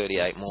Cartwright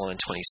 38, Moreland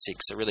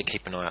 26, so really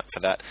keep an eye out for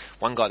that.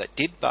 One guy that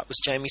did, but was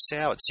Jamie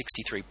Sow at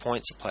 63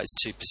 points. He plays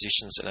 2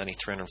 positions at only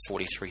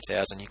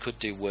 343,000. He could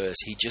do worse.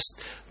 He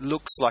just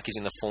looks like he's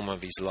in the form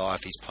of his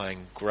life. He's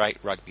playing great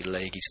rugby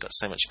league. He's got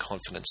so much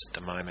confidence at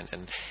the moment,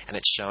 and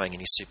it's showing in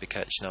his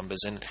Supercoach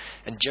numbers. And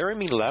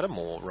Jeremy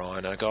Lattimore,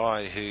 Ryan, a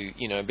guy who,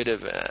 a bit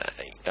of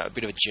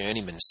a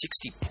journeyman,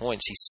 60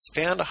 points. He's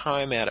found a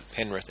home out at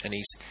Penrith, and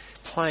he's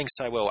playing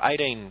so well.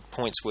 18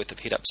 points worth of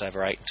hit-ups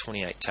over 8 and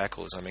 28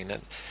 tackles. I mean,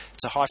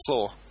 it's a high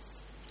floor.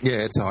 Yeah,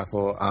 it's a high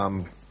floor.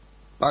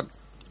 But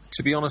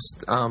to be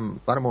honest,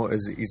 Lattimore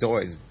he's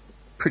always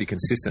pretty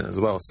consistent as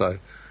well. So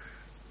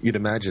you'd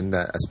imagine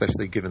that,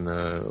 especially given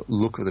the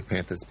look of the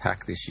Panthers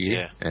pack this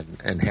year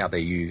and how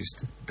they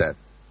used, that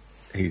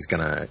he's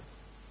going to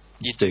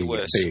be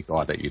a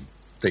guy that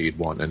you'd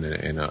want,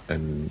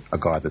 and a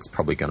guy that's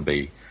probably going to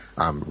be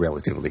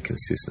relatively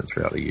consistent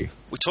throughout the year.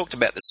 We talked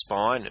about the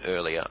spine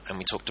earlier, and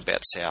we talked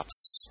about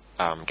Souths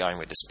going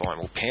with the spine.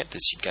 Well,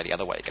 Panthers, you'd go the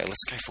other way. You go,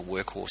 let's go for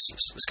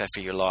workhorses. Let's go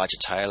for your Elijah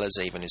Taylors,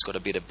 even, who's got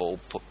a bit of ball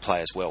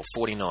play as well.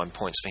 49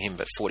 points for him,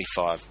 but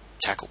 45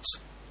 tackles.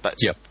 But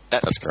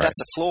that's great.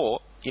 That's a flaw.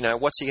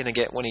 What's he going to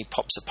get when he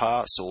pops a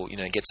pass or,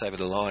 gets over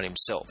the line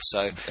himself?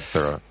 So,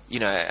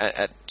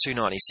 at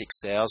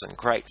 296,000,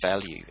 great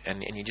value.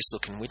 And you're just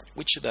looking,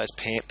 which of those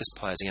Panthers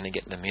players are going to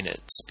get the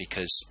minutes?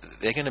 Because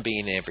they're going to be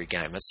in every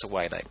game. That's the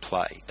way they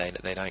play. They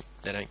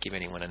don't give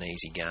anyone an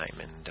easy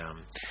game, and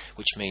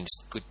which means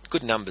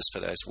good numbers for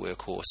those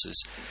workhorses.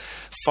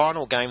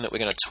 Final game that we're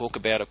going to talk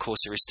about, of course,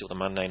 there is still the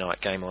Monday night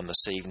game on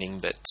this evening,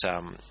 but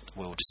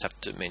we'll just have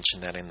to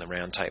mention that in the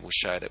roundtable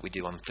show that we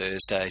do on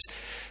Thursdays.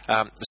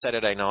 The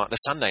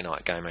Sunday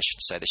night game, I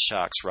should say, the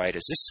Sharks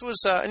Raiders. This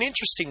was an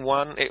interesting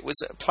one. It was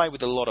played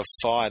with a lot of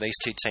fire. These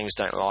two teams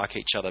don't like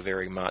each other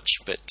very much,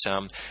 but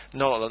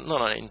not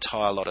an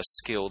entire lot of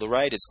skill. The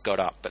Raiders got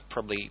up, but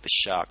probably the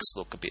Sharks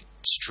look a bit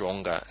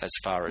stronger as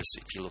far as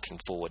if you're looking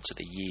forward to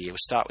the year. We'll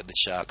start with the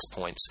Sharks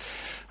points.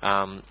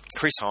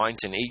 Chris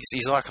Wighton,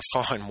 he's like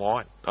a fine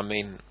wine. I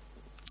mean,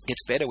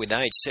 gets better with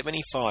age.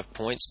 75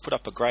 points, put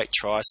up a great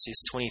try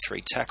assist,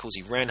 23 tackles.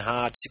 He ran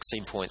hard,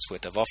 16 points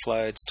worth of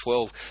offloads,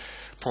 12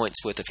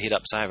 points worth of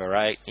hit-ups over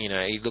 8.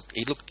 He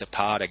looked the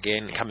part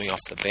again, coming off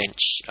the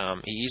bench.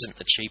 He isn't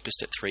the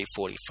cheapest at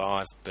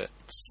 $345, but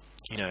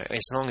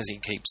as long as he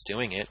keeps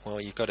doing it,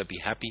 well, you've got to be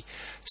happy.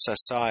 So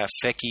Saya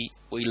Feki,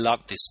 we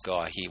love this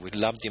guy here. We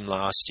loved him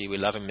last year. We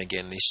love him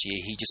again this year.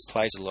 He just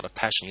plays with a lot of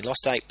passion. He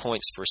lost 8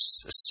 points for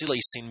a silly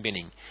sin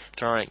binning,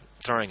 throwing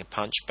a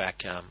punch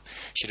back.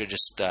 Should have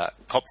just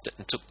copped it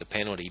and took the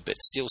penalty, but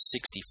still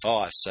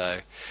 65. So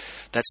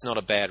that's not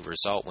a bad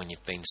result when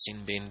you've been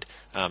sin binned.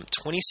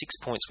 26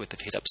 points worth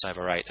of hit-ups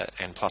over 8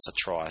 and plus a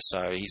try.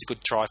 So he's a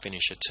good try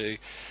finisher too.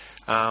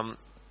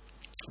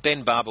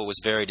 Ben Barber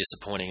was very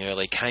disappointing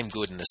early, came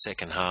good in the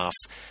second half,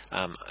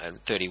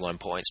 31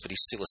 points, but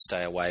he's still a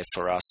stay away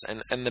for us.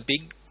 And the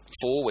big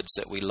forwards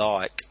that we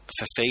like,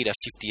 Fafita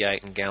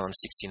 58 and Gallen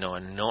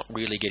 69, not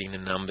really getting the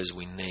numbers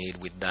we need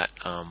with that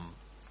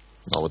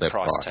with their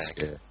price tag.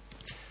 Yeah.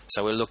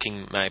 So we're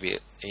looking maybe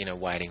at,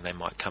 waiting, they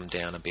might come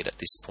down a bit at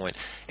this point.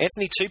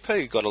 Anthony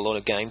Tupou got a lot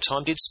of game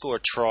time, did score a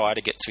try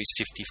to get to his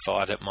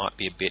 55. That might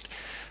be a bit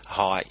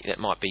high, that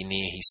might be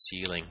near his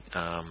ceiling,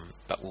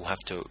 but we'll have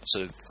to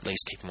sort of at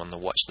least keep him on the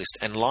watch list.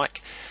 And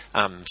like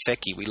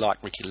Feki, we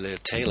like Ricky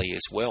Letteli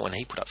as well, and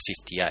he put up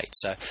 58.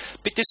 So a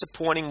bit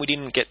disappointing we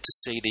didn't get to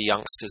see the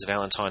youngsters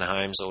Valentine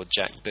Holmes or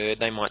Jack Bird.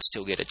 They might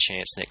still get a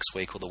chance next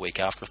week or the week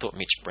after. I thought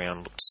Mitch Brown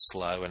looked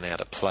slow and out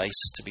of place,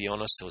 to be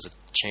honest. There was a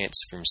chance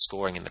for him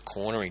scoring in the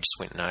corner. He just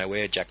went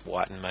nowhere. Jack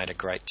Wighton made a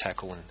great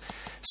tackle and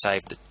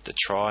saved the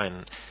try.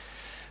 And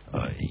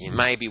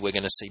maybe we're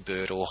going to see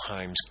Bird or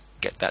Holmes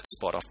get that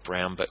spot off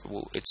Brown, but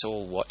it's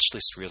all watch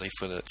list really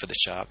for the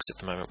Sharks at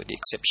the moment, with the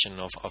exception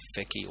of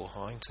Feki or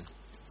Hyington.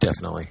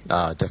 Definitely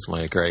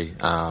agree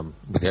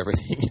with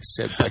everything you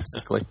said,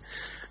 basically.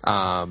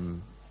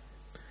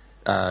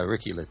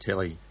 Ricky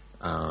Letteli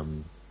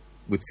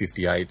with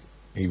 58,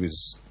 he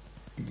was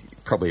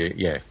probably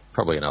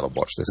another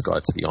watch list guy,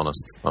 to be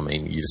honest. I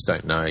mean, you just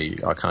don't know.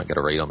 I can't get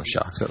a read on the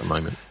Sharks at the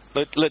moment.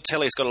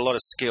 Letteli's got a lot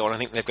of skill, and I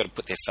think they've got to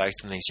put their faith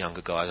in these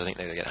younger guys. I think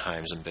they've got to get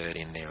Holmes and Bird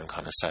in there and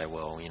kind of say,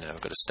 well, we've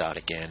got to start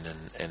again.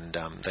 And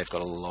they've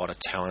got a lot of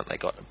talent. They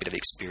got a bit of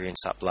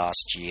experience up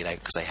last year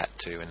because they had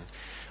to. And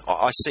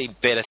I see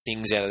better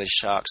things out of the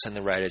Sharks than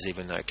the Raiders,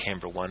 even though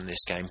Canberra won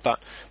this game.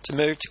 But to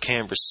move to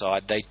Canberra's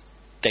side, they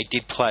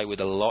did play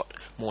with a lot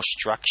more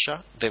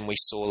structure than we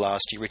saw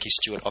last year. Ricky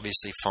Stewart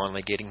obviously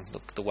finally getting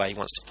the way he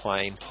wants to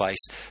play in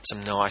place.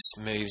 Some nice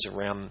moves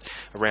around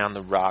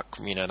the ruck,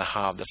 the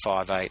half, the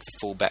 5'8", the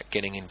fullback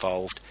getting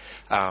involved.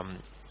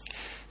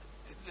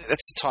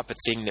 That's the type of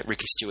thing that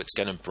Ricky Stewart's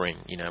going to bring,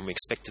 and we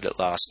expected it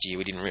last year.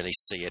 We didn't really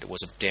see it. It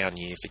was a down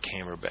year for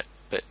Canberra, but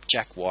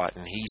Jack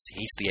Wighton,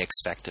 he's the X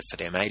factor for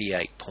them.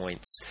 88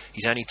 points.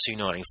 He's only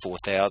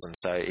 294,000.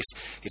 So if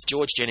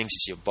George Jennings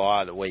is your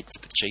buy of the week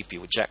for the cheapie,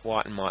 well, Jack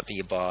Wighton might be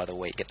your buy of the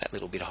week at that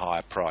little bit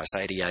higher price.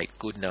 88,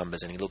 good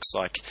numbers, and he looks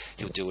like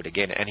he'll do it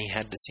again. And he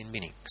had the sin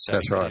binning, so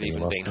that's right. He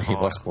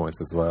lost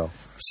points as well.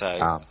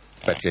 So,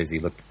 but geez, he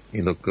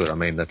looked good. I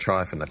mean, the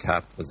try from the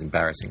tap was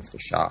embarrassing for the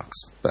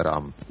Sharks, but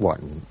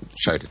Wighton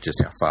showed it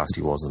just how fast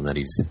he was and that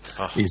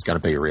he's going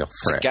to be a real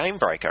threat. It's a game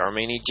breaker. I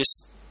mean, he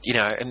just,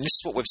 and this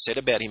is what we've said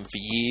about him for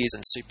years,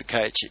 and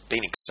Supercoach have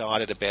been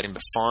excited about him,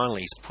 but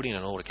finally he's putting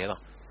it all together.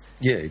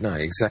 Yeah, no,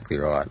 exactly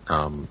right.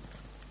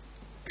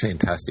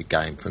 Fantastic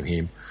game from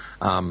him.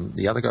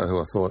 The other guy who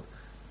I thought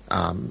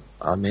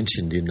I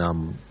mentioned in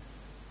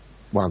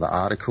one of the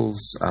articles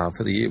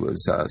for the year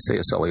was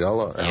C.S.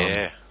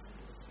 Oliola.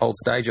 Old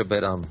stager,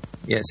 but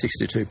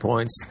 62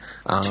 points.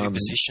 2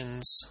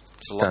 positions.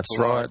 That's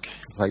right.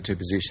 Played 2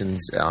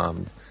 positions.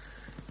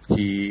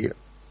 He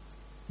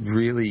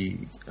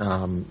really,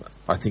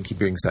 I think he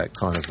brings that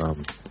kind of,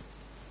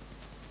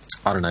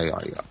 I don't know,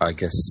 I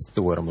guess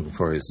the word I'm looking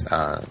for is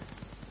a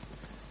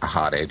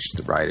hard edge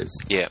to the Raiders.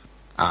 Yeah.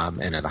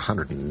 And at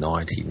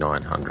 190,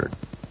 900,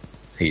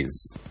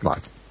 he's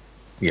like,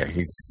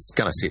 he's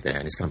going to sit there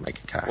and he's going to make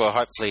a cash. Well,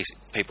 hopefully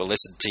people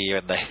listen to you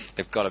and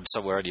they've got him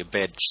somewhere on your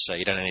bench, so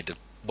you don't need to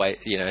wait,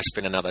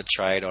 spend another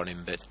trade on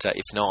him. But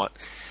if not,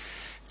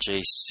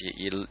 geez,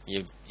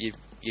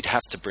 you'd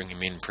have to bring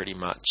him in pretty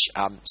much.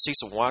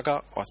 Cecil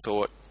Waga, I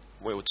thought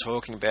we were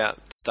talking about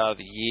at the start of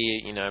the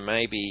year,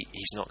 maybe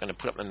he's not going to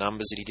put up the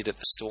numbers that he did at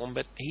the Storm,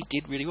 but he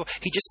did really well.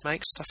 He just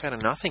makes stuff out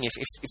of nothing. If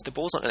the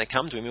ball's not going to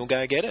come to him, he'll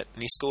go get it.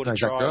 And he scored a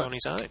try on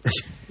his own.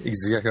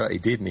 Exactly right. He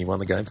did, and he won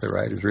the game for the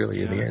Raiders,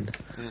 really, in the end.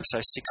 And so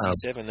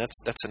 67,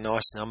 that's a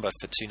nice number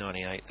for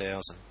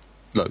 298,000.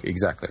 Look,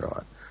 exactly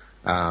right.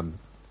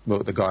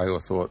 Look, the guy who I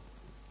thought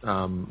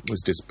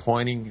was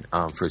disappointing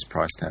for his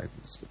price tag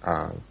was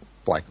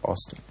Blake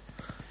Austin.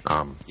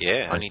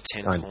 Only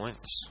 10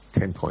 points.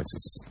 10 points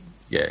is...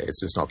 Yeah,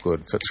 it's just not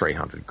good for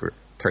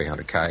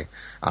 300k.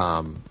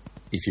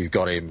 If you've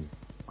got him,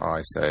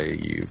 I say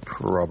you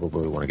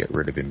probably want to get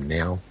rid of him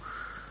now,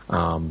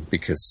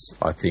 because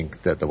I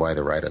think that the way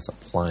the Raiders are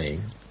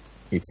playing,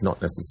 it's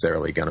not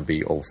necessarily going to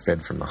be all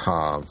fed from the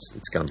halves.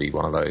 It's going to be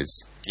one of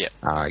those,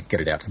 get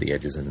it out to the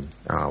edges and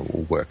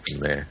we'll work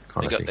from there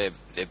kind of thing. They've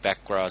got their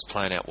back rowers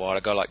playing out wide.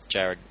 A guy like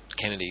Jared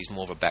Kennedy, who's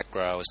more of a back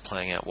rower, was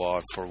playing out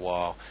wide for a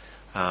while.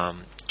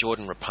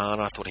 Jordan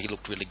Rapana, I thought he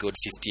looked really good,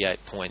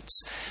 58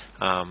 points.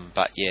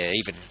 But yeah,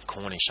 even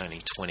Cornish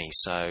only 20.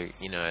 So,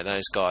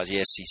 those guys,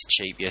 yes, he's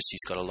cheap. Yes,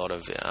 he's got a lot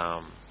of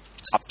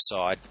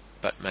upside.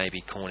 But maybe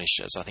Cornish,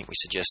 as I think we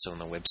suggested on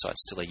the website,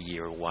 still a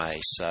year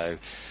away. So,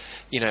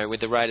 with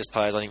the Raiders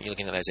players, I think you're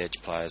looking at those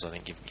edge players. I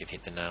think you've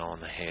hit the nail on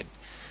the head.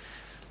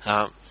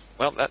 Well,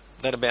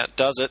 that about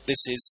does it.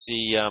 This is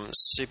the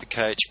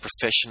Supercoach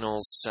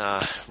Professionals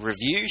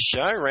review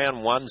show. Round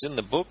 1's in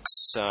the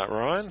books.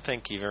 Ryan,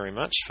 thank you very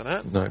much for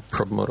that. No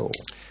problem at all.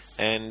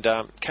 And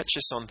catch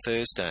us on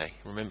Thursday.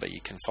 Remember,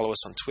 you can follow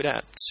us on Twitter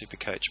at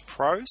Supercoach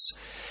Pros.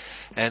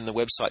 And the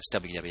website's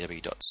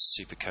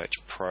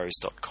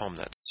www.supercoachpros.com.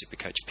 That's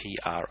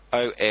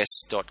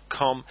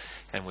supercoachpros.com.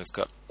 And we've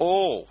got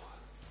all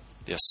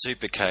your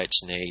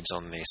Supercoach needs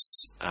on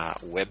this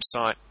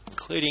website,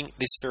 including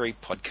this very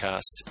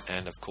podcast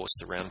and, of course,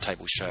 the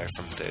Roundtable show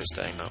from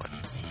Thursday night.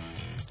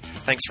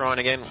 Thanks, Ryan,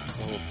 again.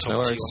 We'll talk to you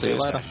on Thursday. See you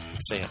later.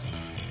 See ya.